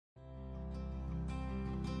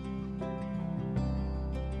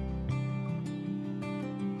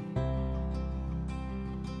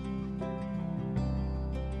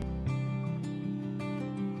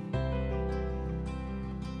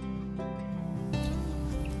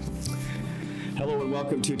Hello and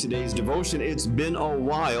welcome to today's devotion. It's been a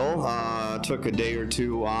while. Took a day or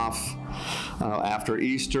two off after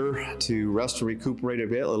Easter to rest and recuperate a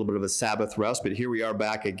bit, a little bit of a Sabbath rest, but here we are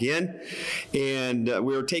back again. And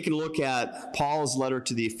we're taking a look at Paul's letter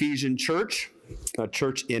to the Ephesian church, a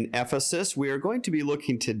church in Ephesus. We are going to be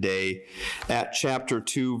looking today at chapter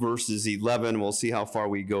 2, verses 11. We'll see how far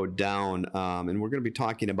we go down. And we're going to be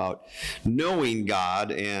talking about knowing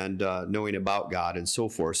God and knowing about God and so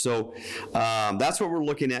forth. So that's what we're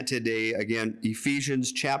looking at today. Again,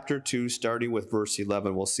 Ephesians chapter 2, starting with verse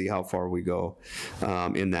 11. We'll see how far we go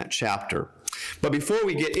in that chapter. But before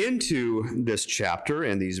we get into this chapter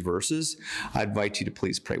and these verses, I invite you to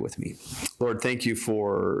please pray with me. Lord, thank you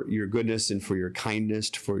for your goodness and for your kindness,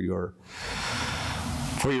 for your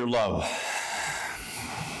love.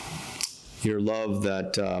 Your love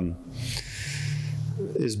that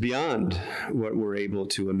is beyond what we're able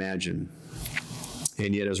to imagine,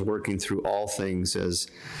 and yet is working through all things. As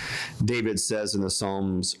David says in the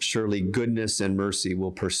Psalms, surely goodness and mercy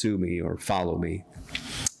will pursue me or follow me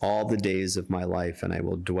all the days of my life, and I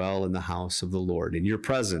will dwell in the house of the Lord, in your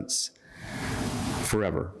presence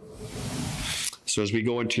forever. So as we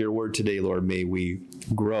go into your word today, Lord, may we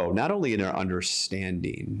grow not only in our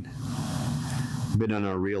understanding, but in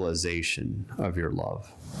our realization of your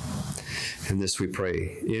love. And this we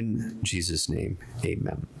pray in Jesus' name,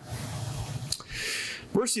 amen.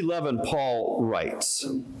 Verse 11, Paul writes,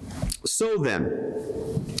 "So then,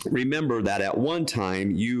 remember that at one time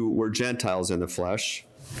you were Gentiles in the flesh."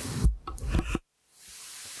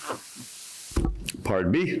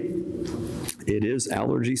 Pardon me. It is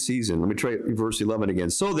allergy season. Let me try verse 11 again.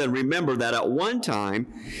 "So then, remember that at one time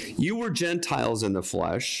you were Gentiles in the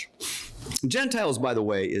flesh." Gentiles, by the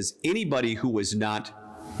way, is anybody who was not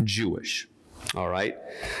Jewish. All right?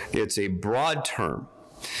 It's a broad term.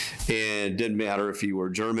 And it didn't matter if you were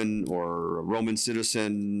German or a Roman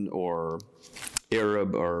citizen or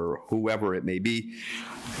Arab or whoever it may be.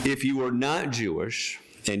 If you were not Jewish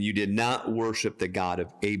and you did not worship the God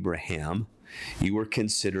of Abraham, you were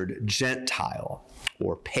considered Gentile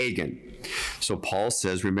or pagan. So Paul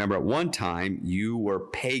says, remember, at one time you were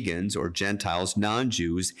pagans or Gentiles,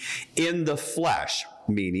 non-Jews, in the flesh,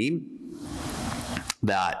 meaning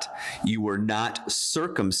that you were not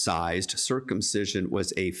circumcised. Circumcision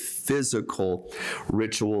was a physical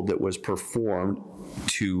ritual that was performed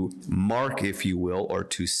to mark, if you will, or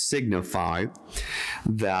to signify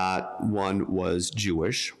that one was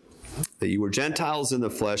Jewish. That you were Gentiles in the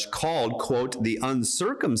flesh, called, quote, the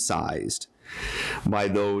uncircumcised by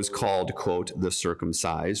those called, quote, the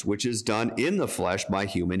circumcised, which is done in the flesh by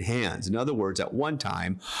human hands. In other words, at one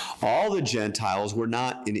time, all the Gentiles were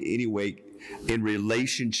not in any way in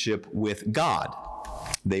relationship with God.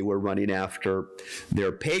 They were running after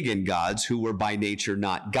their pagan gods, who were by nature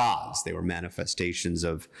not gods. They were manifestations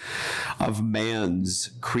of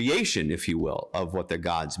man's creation, if you will, of what the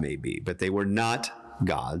gods may be. But they were not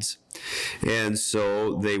gods. And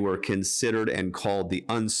so they were considered and called the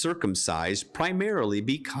uncircumcised, primarily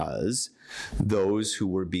because those who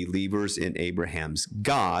were believers in Abraham's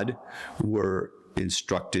God were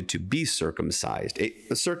instructed to be circumcised.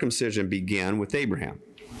 The circumcision began with Abraham.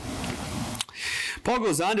 Paul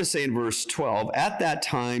goes on to say in verse 12, "At that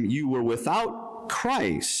time you were without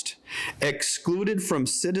Christ, excluded from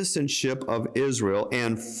citizenship of Israel,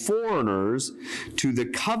 and foreigners to the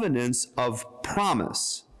covenants of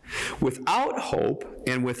promise, without hope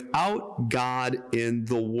and without God in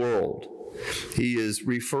the world." He is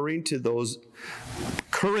referring to those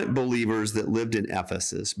current believers that lived in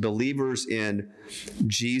Ephesus, believers in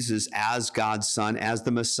Jesus as God's Son, as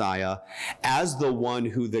the Messiah, as the one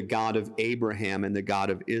who the God of Abraham and the God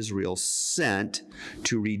of Israel sent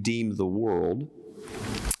to redeem the world.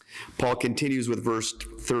 Paul continues with verse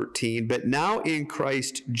 13, "But now in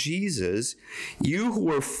Christ Jesus, you who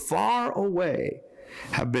were far away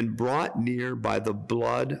have been brought near by the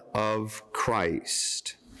blood of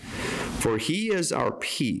Christ. For he is our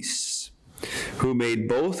peace, who made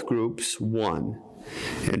both groups one,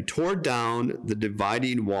 and tore down the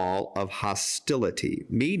dividing wall of hostility,"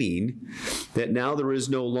 meaning that now there is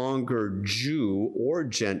no longer Jew or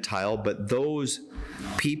Gentile, but those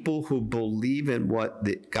people who believe in what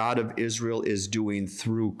the God of Israel is doing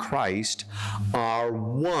through Christ are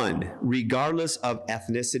one, regardless of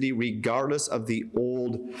ethnicity, regardless of the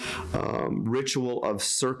old ritual of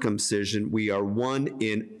circumcision. We are one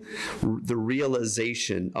in the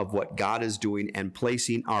realization of what God is doing and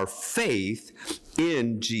placing our faith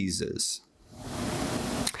in Jesus.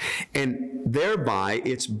 And thereby,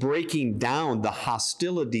 it's breaking down the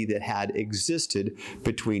hostility that had existed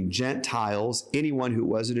between Gentiles, anyone who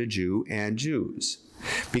wasn't a Jew, and Jews.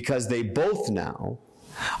 Because they both now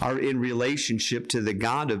are in relationship to the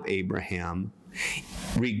God of Abraham,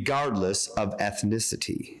 regardless of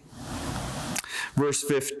ethnicity. Verse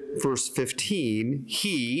 15,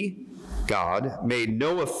 he, God, made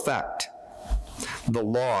no effect the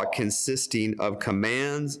law consisting of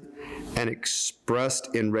commands and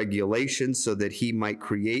expressed in regulations, so that he might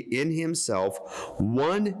create in himself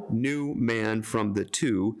one new man from the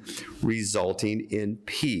two, resulting in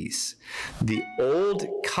peace. The old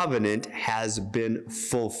covenant has been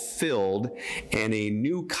fulfilled, and a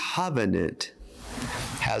new covenant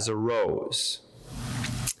has arose.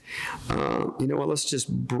 You know what,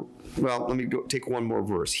 let me take one more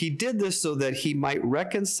verse. He did this so that he might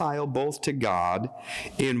reconcile both to God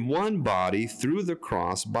in one body through the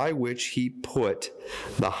cross, by which he put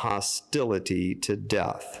the hostility to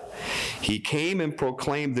death. He came and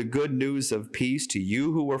proclaimed the good news of peace to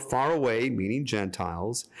you who were far away, meaning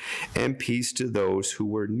Gentiles, and peace to those who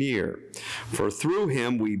were near. For through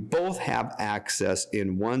him we both have access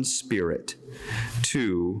in one Spirit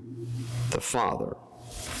to the Father.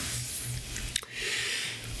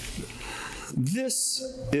 This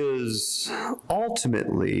is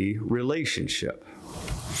ultimately relationship.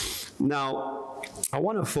 Now, I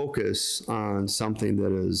want to focus on something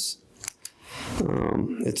that is,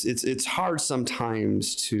 it's hard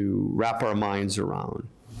sometimes to wrap our minds around.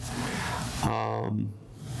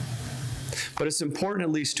 But it's important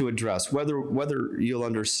at least to address, whether you'll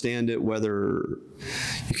understand it, whether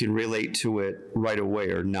you can relate to it right away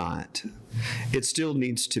or not. It still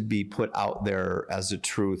needs to be put out there as a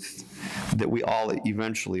truth that we all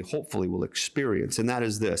eventually, hopefully, will experience, and that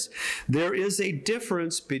is this. There is a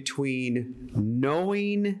difference between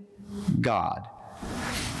knowing God,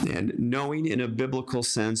 and knowing in a biblical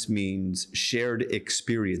sense means shared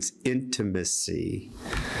experience, intimacy,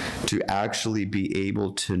 to actually be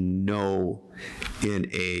able to know in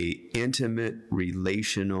a intimate,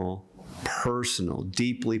 relational, personal,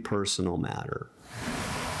 deeply personal matter.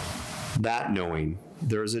 That knowing,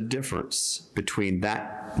 there's a difference between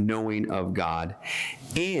that knowing of God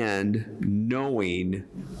and knowing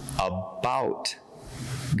about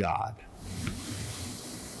God.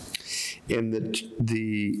 And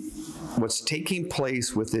what's taking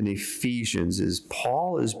place within Ephesians is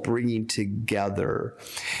Paul is bringing together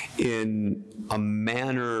in a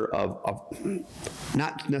manner of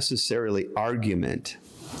not necessarily argument,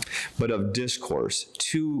 but of discourse,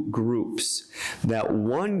 two groups. That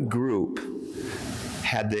one group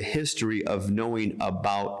had the history of knowing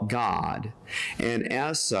about God, and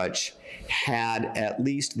as such had at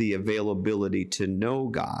least the availability to know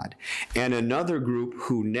God. And another group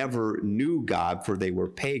who never knew God, for they were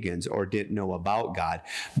pagans or didn't know about God,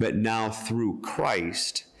 but now through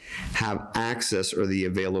Christ have access or the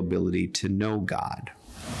availability to know God.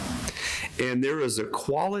 And there is a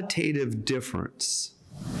qualitative difference,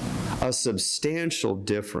 a substantial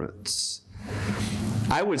difference,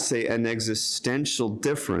 I would say an existential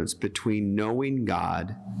difference between knowing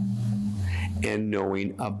God and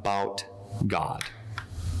knowing about God.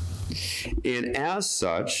 And as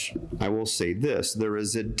such, I will say this, there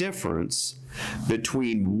is a difference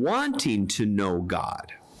between wanting to know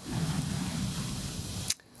God,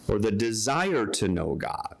 or the desire to know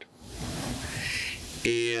God,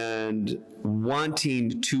 and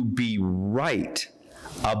wanting to be right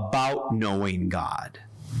about knowing God.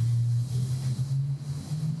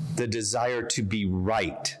 The desire to be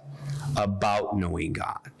right about knowing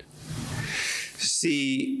God.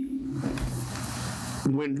 See,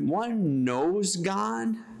 when one knows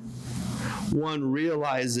God, one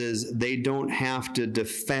realizes they don't have to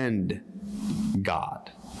defend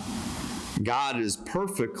God. God is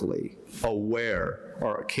perfectly aware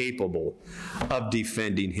or capable of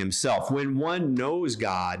defending himself. When one knows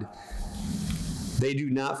God, they do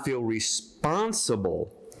not feel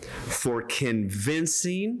responsible for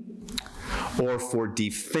convincing or for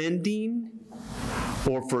defending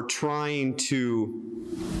or for trying to,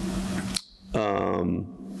 I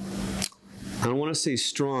don't want to say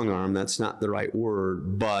strong arm, that's not the right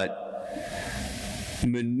word, but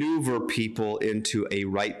maneuver people into a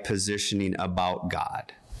right positioning about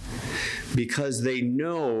God. Because they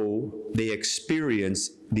know, they experience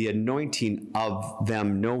the anointing of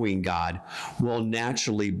them knowing God will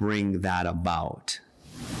naturally bring that about.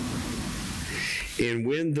 And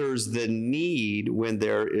when there's the need, when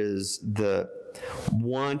there is the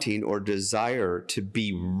wanting or desire to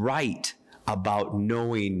be right about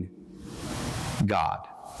knowing God,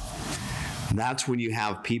 that's when you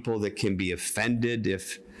have people that can be offended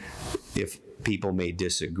if if people may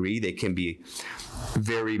disagree. They can be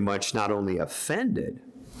very much not only offended,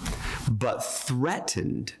 but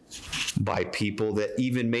threatened by people that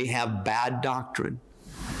even may have bad doctrine.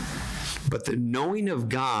 But the knowing of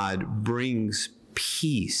God brings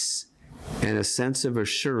peace and a sense of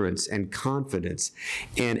assurance and confidence,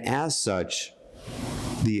 and as such,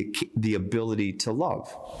 the ability to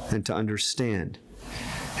love and to understand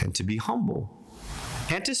and to be humble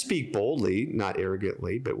and to speak boldly, not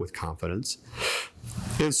arrogantly, but with confidence.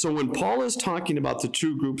 And so when Paul is talking about the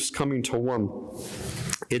two groups coming to one,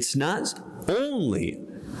 it's not only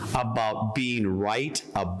about being right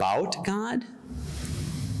about God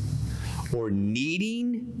or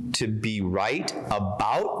needing to be right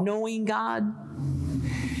about knowing God.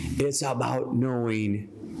 It's about knowing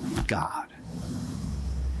God.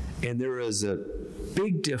 And there is a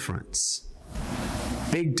big difference.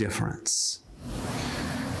 Big difference.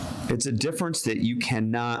 It's a difference that you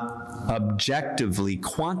cannot objectively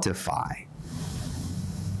quantify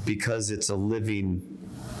because it's a living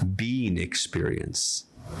being experience.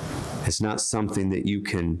 It's not something that you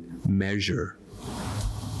can measure.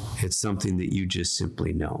 It's something that you just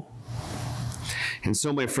simply know. And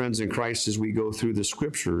so, my friends in Christ, as we go through the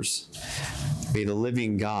scriptures, may the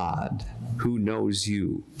living God who knows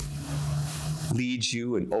you lead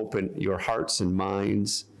you and open your hearts and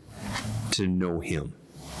minds to know him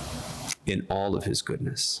in all of his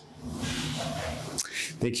goodness.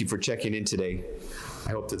 Thank you for checking in today.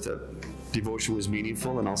 I hope that the devotion was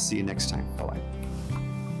meaningful, and I'll see you next time. Bye-bye.